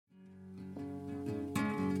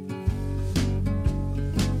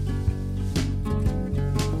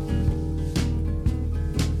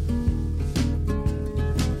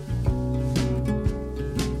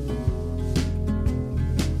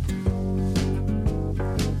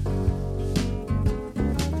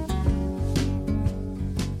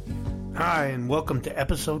Hi, and welcome to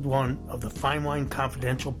episode 1 of the Fine Wine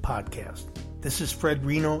Confidential podcast. This is Fred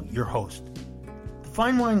Reno, your host. The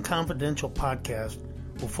Fine Wine Confidential podcast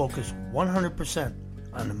will focus 100%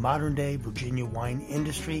 on the modern-day Virginia wine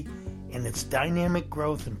industry and its dynamic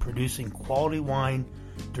growth in producing quality wine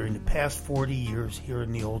during the past 40 years here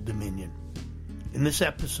in the Old Dominion. In this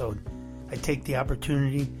episode, I take the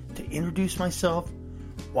opportunity to introduce myself,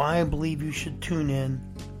 why I believe you should tune in,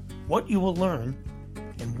 what you will learn,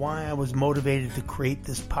 and why I was motivated to create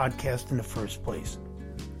this podcast in the first place.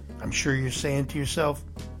 I'm sure you're saying to yourself,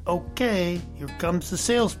 okay, here comes the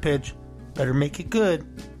sales pitch, better make it good.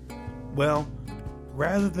 Well,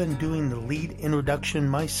 rather than doing the lead introduction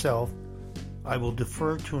myself, I will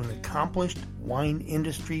defer to an accomplished wine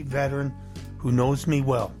industry veteran who knows me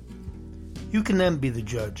well. You can then be the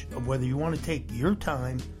judge of whether you want to take your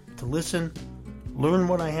time to listen, learn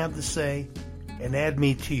what I have to say, and add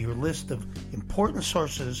me to your list of important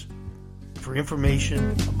sources for information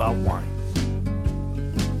about wine.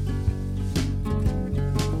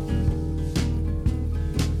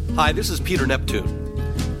 Hi, this is Peter Neptune.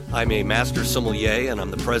 I'm a master sommelier and I'm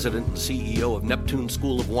the president and CEO of Neptune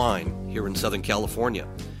School of Wine here in Southern California.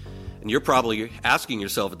 And you're probably asking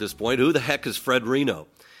yourself at this point, who the heck is Fred Reno?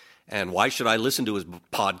 And why should I listen to his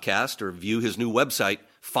podcast or view his new website,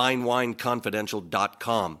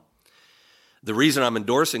 finewineconfidential.com? The reason I'm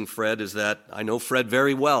endorsing Fred is that I know Fred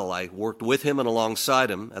very well. I worked with him and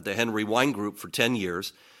alongside him at the Henry Wine Group for 10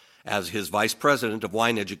 years as his vice president of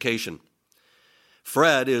wine education.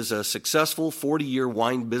 Fred is a successful 40-year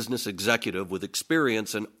wine business executive with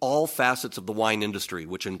experience in all facets of the wine industry,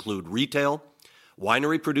 which include retail,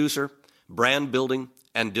 winery producer, brand building,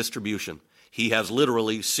 and distribution. He has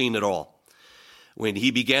literally seen it all. When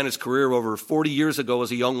he began his career over 40 years ago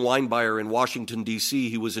as a young wine buyer in Washington, D.C.,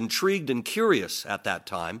 he was intrigued and curious at that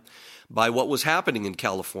time by what was happening in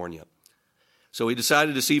California. So he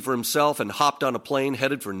decided to see for himself and hopped on a plane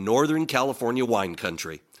headed for Northern California wine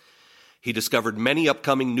country. He discovered many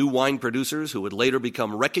upcoming new wine producers who would later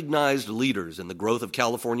become recognized leaders in the growth of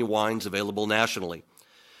California wines available nationally,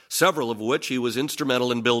 several of which he was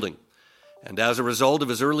instrumental in building. And as a result of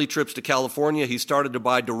his early trips to California, he started to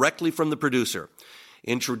buy directly from the producer,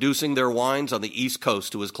 introducing their wines on the East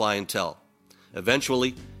Coast to his clientele.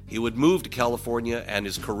 Eventually, he would move to California and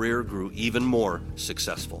his career grew even more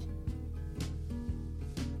successful.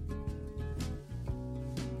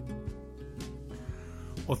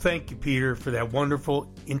 Well, thank you, Peter, for that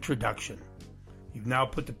wonderful introduction. You've now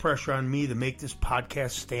put the pressure on me to make this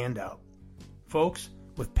podcast stand out. Folks,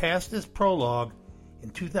 with past this prologue, in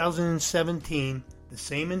 2017, the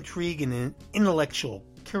same intrigue and intellectual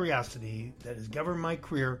curiosity that has governed my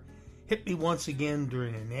career hit me once again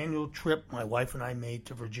during an annual trip my wife and I made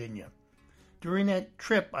to Virginia. During that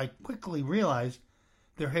trip, I quickly realized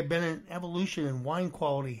there had been an evolution in wine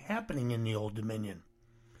quality happening in the Old Dominion.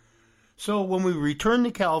 So when we returned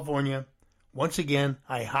to California, once again,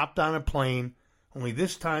 I hopped on a plane, only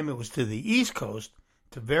this time it was to the East Coast,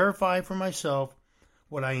 to verify for myself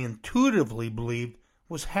what I intuitively believed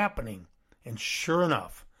was happening. And sure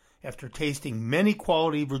enough, after tasting many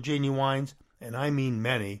quality Virginia wines, and I mean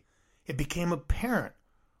many, it became apparent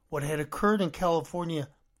what had occurred in California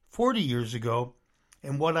 40 years ago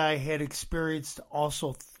and what I had experienced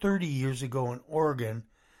also 30 years ago in Oregon,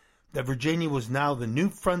 that Virginia was now the new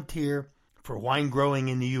frontier for wine growing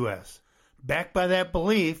in the U.S. Backed by that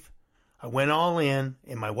belief, I went all in,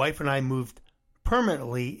 and my wife and I moved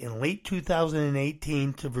permanently in late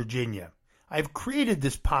 2018 to Virginia. I've created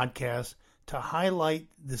this podcast to highlight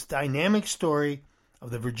this dynamic story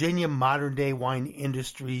of the Virginia modern-day wine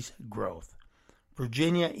industry's growth.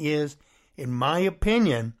 Virginia is, in my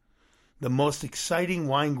opinion, the most exciting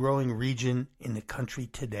wine-growing region in the country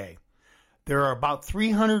today. There are about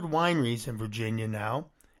 300 wineries in Virginia now,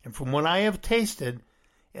 and from what I have tasted,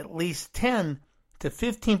 at least 10 to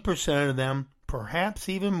 15% of them, perhaps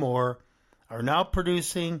even more, are now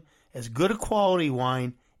producing as good a quality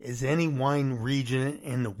wine as any wine region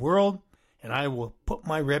in the world, and I will put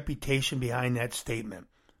my reputation behind that statement.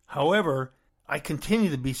 However, I continue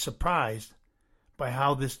to be surprised by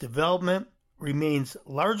how this development remains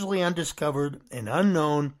largely undiscovered and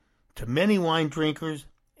unknown to many wine drinkers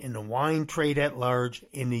in the wine trade at large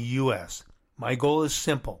in the U.S. My goal is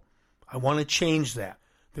simple. I want to change that.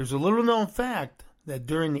 There's a little known fact that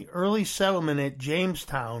during the early settlement at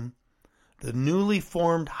Jamestown, the newly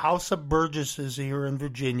formed House of Burgesses here in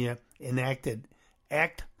Virginia enacted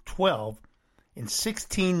Act 12 in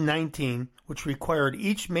 1619, which required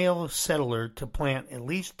each male settler to plant at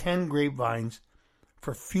least 10 grapevines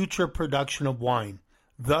for future production of wine.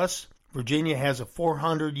 Thus, Virginia has a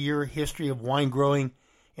 400-year history of wine growing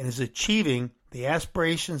and is achieving the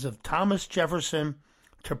aspirations of Thomas Jefferson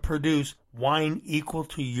to produce wine equal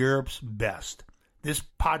to Europe's best. This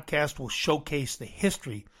podcast will showcase the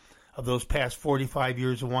history of those past 45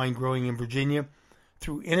 years of wine growing in Virginia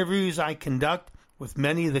through interviews I conduct with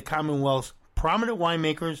many of the Commonwealth's prominent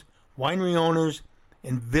winemakers, winery owners,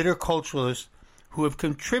 and viticulturalists who have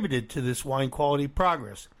contributed to this wine quality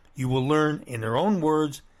progress. You will learn in their own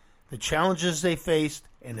words the challenges they faced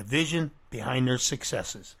and the vision behind their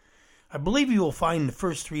successes. I believe you will find the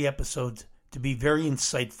first 3 episodes to be very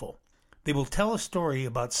insightful. They will tell a story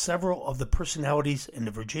about several of the personalities in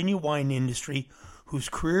the Virginia wine industry whose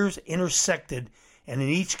careers intersected, and in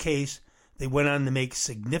each case, they went on to make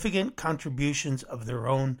significant contributions of their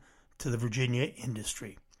own to the Virginia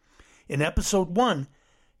industry. In episode 1,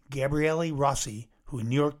 Gabriele Rossi, who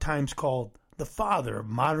New York Times called the father of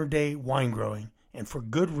modern-day wine growing, and for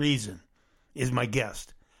good reason, is my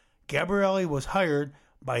guest. Gabriele was hired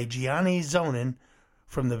by Gianni Zonin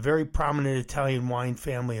from the very prominent Italian wine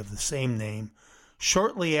family of the same name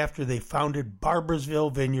shortly after they founded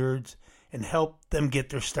Barboursville Vineyards and helped them get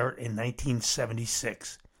their start in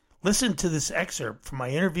 1976. Listen to this excerpt from my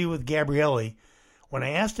interview with Gabriele when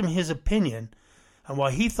I asked him his opinion on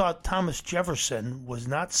why he thought Thomas Jefferson was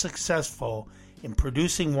not successful in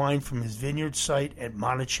producing wine from his vineyard site at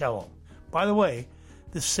Monticello. By the way,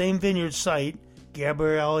 this same vineyard site,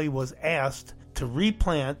 Gabriele was asked to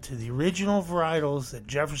replant to the original varietals that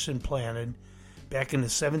Jefferson planted back in the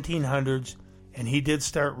 1700s, and he did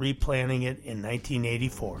start replanting it in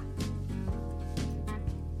 1984.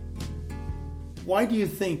 Why do you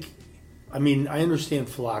think, I mean, I understand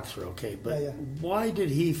phylloxera, okay, but why did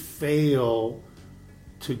he fail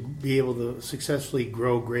to be able to successfully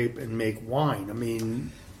grow grape and make wine? I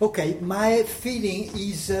mean... Okay, my feeling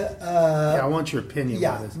is... I want your opinion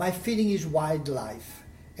on this. My feeling is wildlife,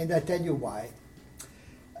 and I tell you why.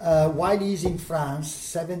 While he's in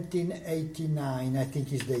France, 1789, I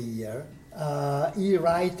think is the year, he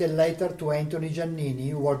writes a letter to Anthony Giannini,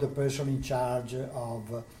 who was the person in charge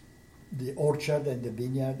of the orchard and the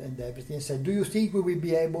vineyard and everything, and said, do you think we will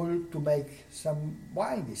be able to make some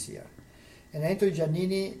wine this year? And Anthony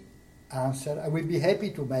Giannini answered, I will be happy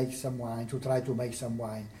to make some wine, to try to make some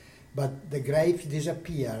wine, but the grapes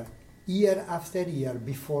disappear year after year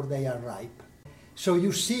before they are ripe. So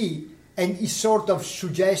you see, and he sort of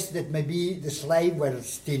suggests that maybe the slaves were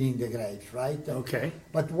stealing the grapes, right? Okay.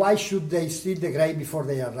 But why should they steal the grape before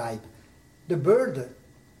they are ripe? The bird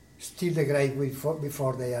steal the grape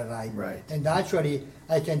before they are ripe. Right. And actually,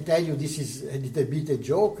 I can tell you, this is a little bit a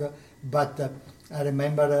joke, but I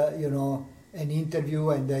remember, an interview,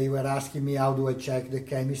 and they were asking me how do I check the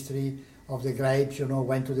chemistry of the grapes,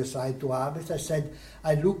 when to decide to harvest. I said,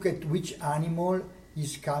 I look at which animal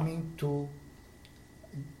is coming to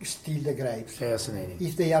steal the grapes. Fascinating.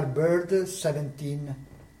 If they are birds, 17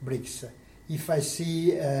 bricks. If I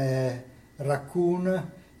see a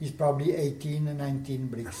raccoon, it's probably 18, 19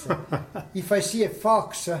 bricks. If I see a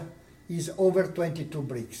fox, it's over 22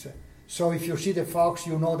 bricks. So if you see the fox,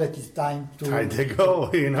 you know that it's time to go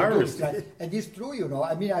in harvest. And it's true,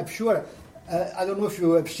 I mean, I'm sure, I don't know if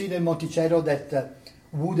you have seen in Monticello that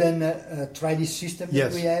wooden trellis system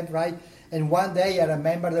that we have, right? And one day I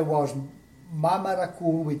remember there was mama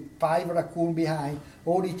raccoon with 5 raccoon behind,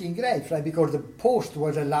 all eating grapes, right? Because the post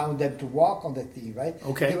was allowing them to walk on the thing, right?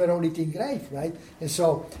 Okay. They were all eating grapes, right? And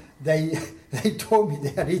so they told me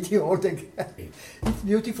they are eating all the grapes. It's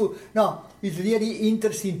beautiful. No, it's really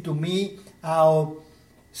interesting to me how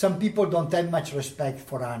some people don't have much respect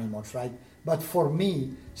for animals, right? But for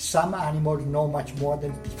me, some animals know much more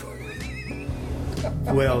than people.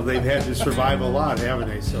 Well, they've had to survive a lot, haven't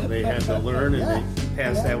they? So they had to learn, and they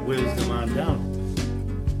pass that wisdom on down.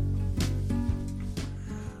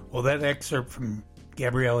 Well, that excerpt from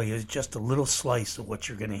Gabriele is just a little slice of what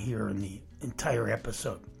you're going to hear in the entire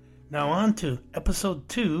episode. Now on to episode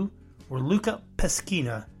 2, where Luca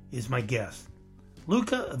Peschina is my guest.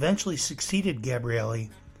 Luca eventually succeeded Gabriele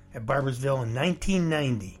at Barboursville in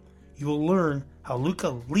 1990. You will learn how Luca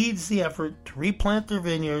leads the effort to replant their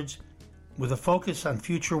vineyards with a focus on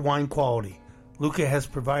future wine quality. Luca has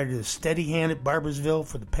provided a steady hand at Barboursville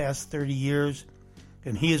for the past 30 years,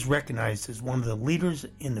 and he is recognized as one of the leaders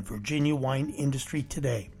in the Virginia wine industry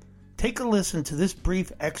today. Take a listen to this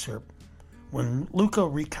brief excerpt when Luca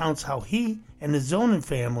recounts how he and the Zonin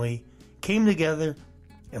family came together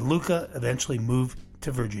and Luca eventually moved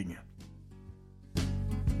to Virginia.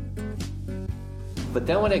 But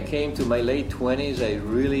then when I came to my late 20s, I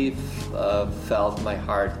really felt my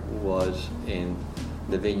heart was in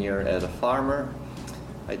the vineyard as a farmer.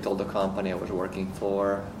 I told the company I was working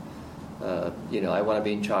for, I want to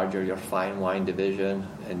be in charge of your fine wine division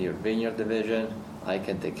and your vineyard division. I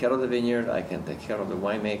can take care of the vineyard. I can take care of the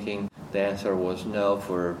winemaking. The answer was no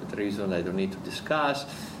for the reason I don't need to discuss.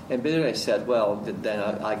 And basically I said, well, then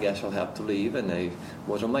I guess I'll have to leave. And I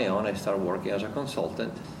was on my own. I started working as a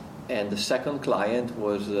consultant. And the second client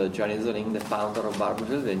was Johnny Zonin, the founder of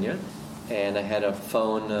Barboursville Vineyard. And I had a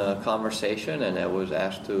phone conversation, and I was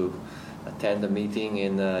asked to attend a meeting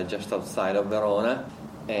in just outside of Verona.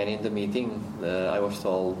 And in the meeting, I was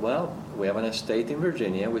told, well, we have an estate in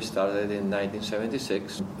Virginia. We started in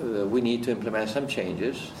 1976. We need to implement some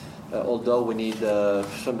changes, although we need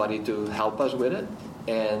somebody to help us with it.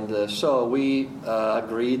 And so we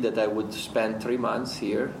agreed that I would spend 3 months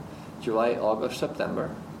here, July, August,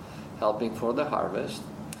 September, helping for the harvest.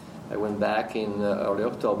 I went back in early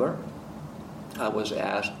October. I was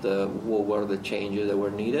asked what were the changes that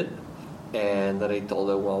were needed. And I told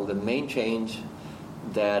her, well, the main change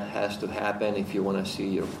that has to happen if you want to see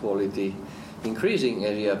your quality increasing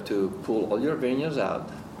is you have to pull all your vineyards out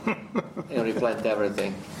and replant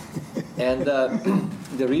everything. And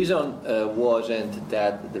the reason wasn't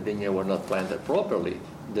that the vineyards were not planted properly.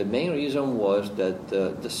 The main reason was that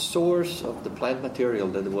the source of the plant material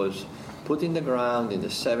that was put in the ground in the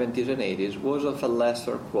 70s and 80s was of a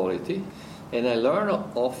lesser quality. And I learned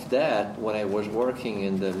of that when I was working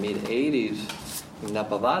in the mid-80s in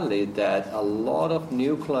Napa Valley, that a lot of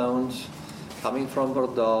new clones coming from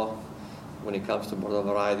Bordeaux, when it comes to Bordeaux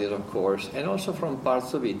varieties, of course, and also from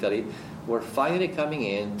parts of Italy, were finally coming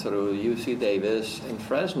in through UC Davis and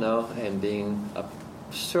Fresno and being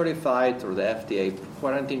certified through the FDA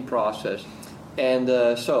quarantine process. And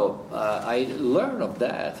so I learned of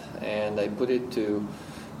that, and I put it to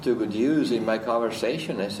good use in my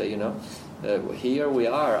conversation. I say, here we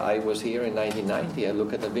are. I was here in 1990. I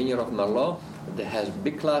look at the vineyard of Merlot that has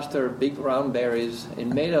big cluster, big round berries,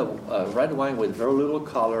 and made a red wine with very little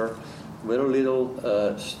color, very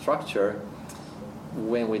little structure.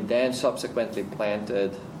 When we then subsequently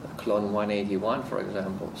planted Clone 181, for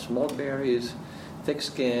example, small berries, thick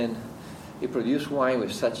skin, it produced wine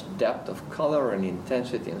with such depth of color and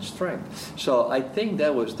intensity and strength. So I think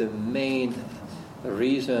that was the main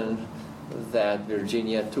reason that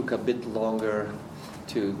Virginia took a bit longer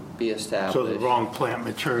to be established. So the wrong plant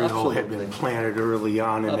material Absolutely. had been planted early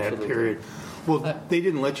on in Absolutely. that period. Well, they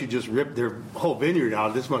didn't let you just rip their whole vineyard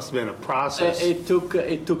out. This must have been a process. It took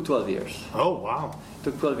 12 years. Oh, wow. It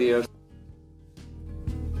took 12 years.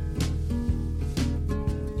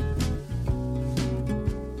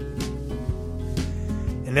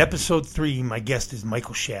 In episode 3, my guest is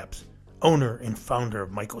Michael Shaps, owner and founder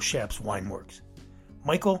of Michael Shaps Wineworks.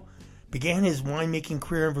 Michael began his winemaking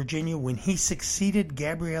career in Virginia when he succeeded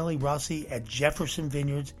Gabriele Rossi at Jefferson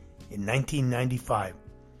Vineyards in 1995.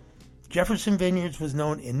 Jefferson Vineyards was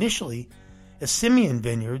known initially as Simeon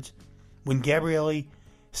Vineyards when Gabriele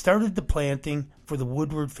started the planting for the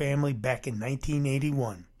Woodward family back in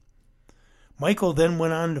 1981. Michael then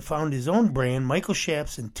went on to found his own brand, Michael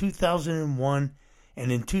Shaps, in 2001,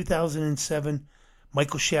 and in 2007,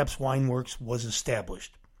 Michael Shaps Wineworks was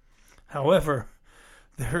established. However,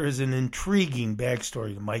 there is an intriguing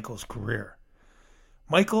backstory to Michael's career.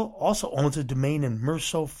 Michael also owns a domain in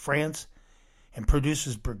Meursault, France, and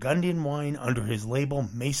produces Burgundian wine under his label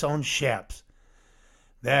Maison Shaps.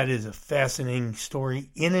 That is a fascinating story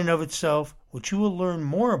in and of itself, which you will learn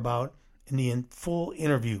more about in the full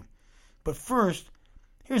interview. But first,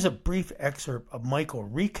 here's a brief excerpt of Michael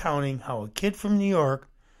recounting how a kid from New York,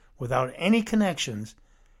 without any connections,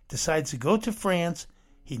 decides to go to France.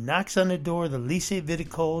 He knocks on the door of the Lycée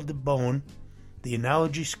Viticole de Beaune, the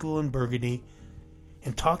enology school in Burgundy,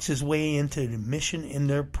 and talks his way into admission in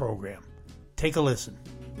their program. Take a listen.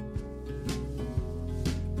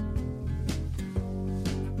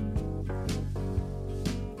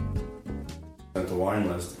 At the wine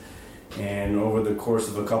list, and over the course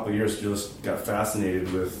of a couple of years, just got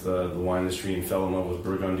fascinated with the wine industry and fell in love with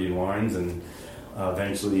Burgundian wines, and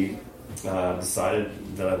eventually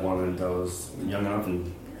decided that I was young enough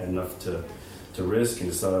and had enough to risk,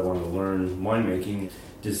 and decided I wanted to learn winemaking.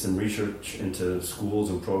 Did some research into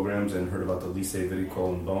schools and programs and heard about the Lycée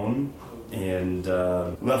Viticole in Beaune, and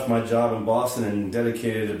left my job in Boston and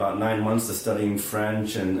dedicated about 9 months to studying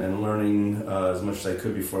French and learning as much as I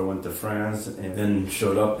could before I went to France, and then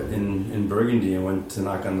showed up in Burgundy and went to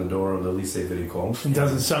knock on the door of the Lycée Viticole. It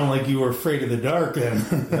doesn't sound like you were afraid of the dark then.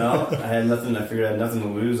 No, I figured I had nothing to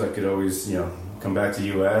lose. I could always, come back to the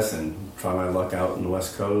U.S. and try my luck out on the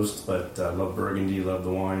West Coast, but I love Burgundy, love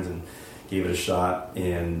the wines, and gave it a shot,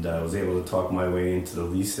 and was able to talk my way into the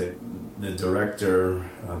Lycée. The director,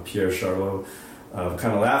 Pierre Charlot,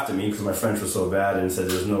 kind of laughed at me because my French was so bad and said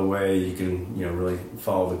there's no way you can really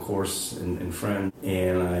follow the course in French.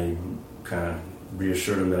 And I kind of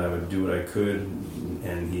reassured him that I would do what I could,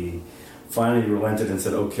 and he finally relented and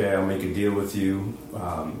said, okay, I'll make a deal with you.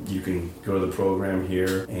 You can go to the program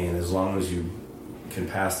here, and as long as you can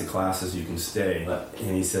pass the classes, you can stay.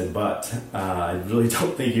 And he said, but I really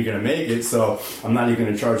don't think you're going to make it, so I'm not even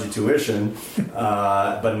going to charge you tuition.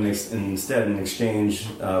 But instead, in exchange,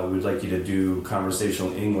 we'd like you to do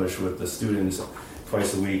conversational English with the students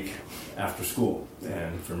twice a week after school.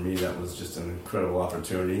 And for me, that was just an incredible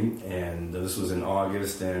opportunity. And this was in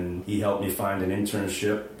August, and he helped me find an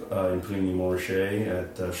internship in Puligny-Montrachet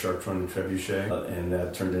at Chartrand and Trebuchet, and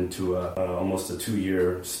that turned into almost a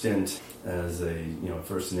 2-year stint as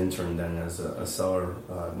first an intern, then as a seller,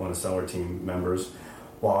 one of the seller team members,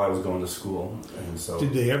 while I was going to school. And so,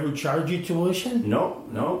 did they ever charge you tuition?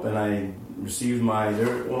 Nope. And I received my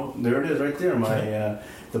there it is right there, my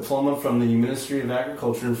diploma from the Ministry of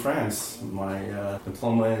Agriculture in France, my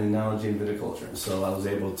diploma in Enology and Viticulture. So I was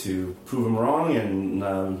able to prove them wrong, and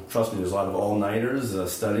trust me, there's a lot of all-nighters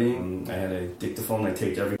studying. I had a dictaphone I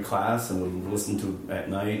taped every class and would listen to at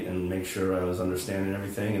night and make sure I was understanding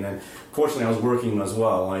everything. And then, fortunately, I was working as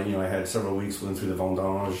well. I had several weeks went through the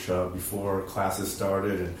vendange before classes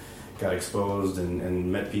started, and got exposed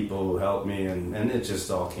and met people who helped me, and it just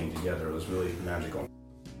all came together. It was really magical.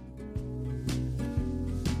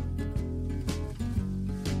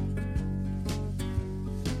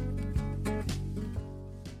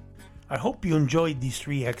 I hope you enjoyed these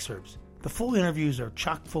 3 excerpts. The full interviews are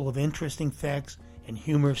chock full of interesting facts and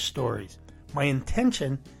humorous stories. My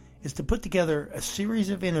intention is to put together a series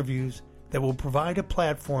of interviews that will provide a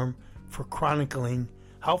platform for chronicling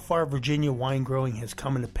how far Virginia wine growing has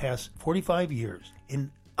come in the past 45 years.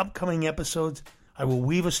 In upcoming episodes, I will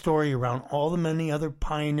weave a story around all the many other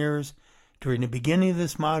pioneers during the beginning of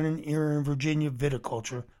this modern era in Virginia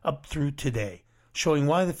viticulture up through today, showing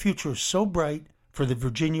why the future is so bright for the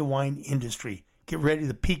Virginia wine industry. Get ready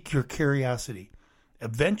to pique your curiosity,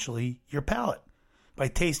 eventually your palate, by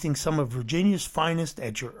tasting some of Virginia's finest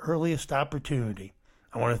at your earliest opportunity.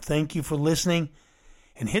 I want to thank you for listening,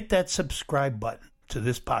 and hit that subscribe button to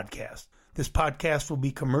this podcast. This podcast will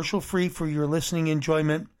be commercial-free for your listening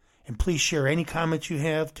enjoyment, and please share any comments you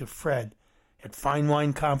have to Fred at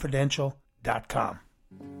finewineconfidential.com.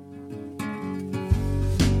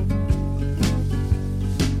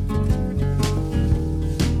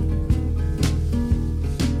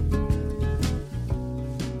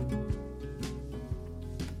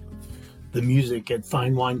 The music at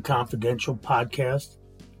Fine Wine Confidential podcast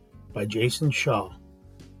by Jason Shaw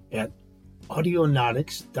at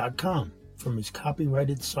audionautics.com from his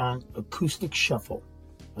copyrighted song Acoustic Shuffle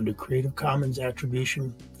under Creative Commons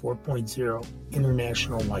Attribution 4.0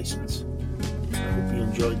 International License. I hope you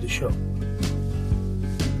enjoyed the show.